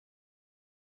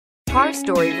Car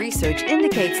Story research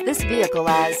indicates this vehicle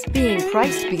as being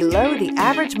priced below the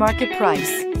average market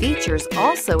price. Features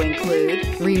also include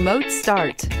remote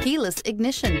start, keyless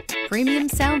ignition, premium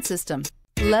sound system,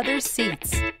 leather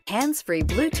seats, hands-free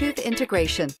Bluetooth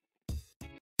integration.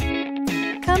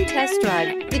 Come test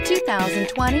drive the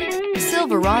 2020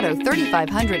 Silverado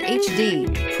 3500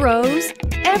 HD. Pros,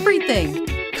 everything.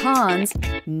 Cons,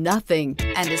 nothing,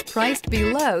 and is priced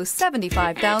below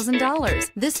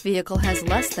 $75,000. This vehicle has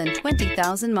less than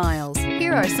 20,000 miles.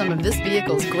 Here are some of this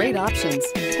vehicle's great options: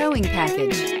 towing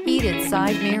package, heated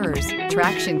side mirrors,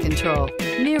 traction control,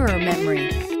 mirror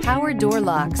memory, power door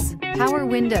locks, power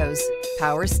windows,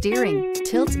 power steering,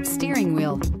 tilt steering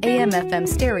wheel, AM/FM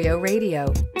stereo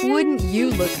radio. Wouldn't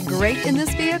you look great in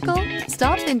this vehicle?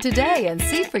 Stop in today and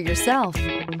see for yourself.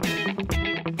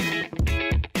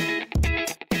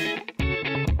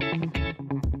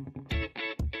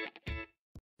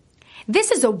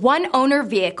 This is a one-owner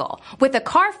vehicle with a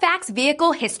Carfax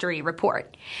Vehicle History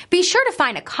Report. Be sure to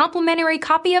find a complimentary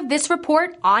copy of this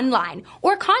report online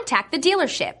or contact the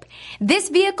dealership. This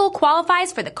vehicle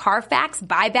qualifies for the Carfax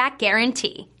Buyback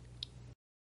Guarantee.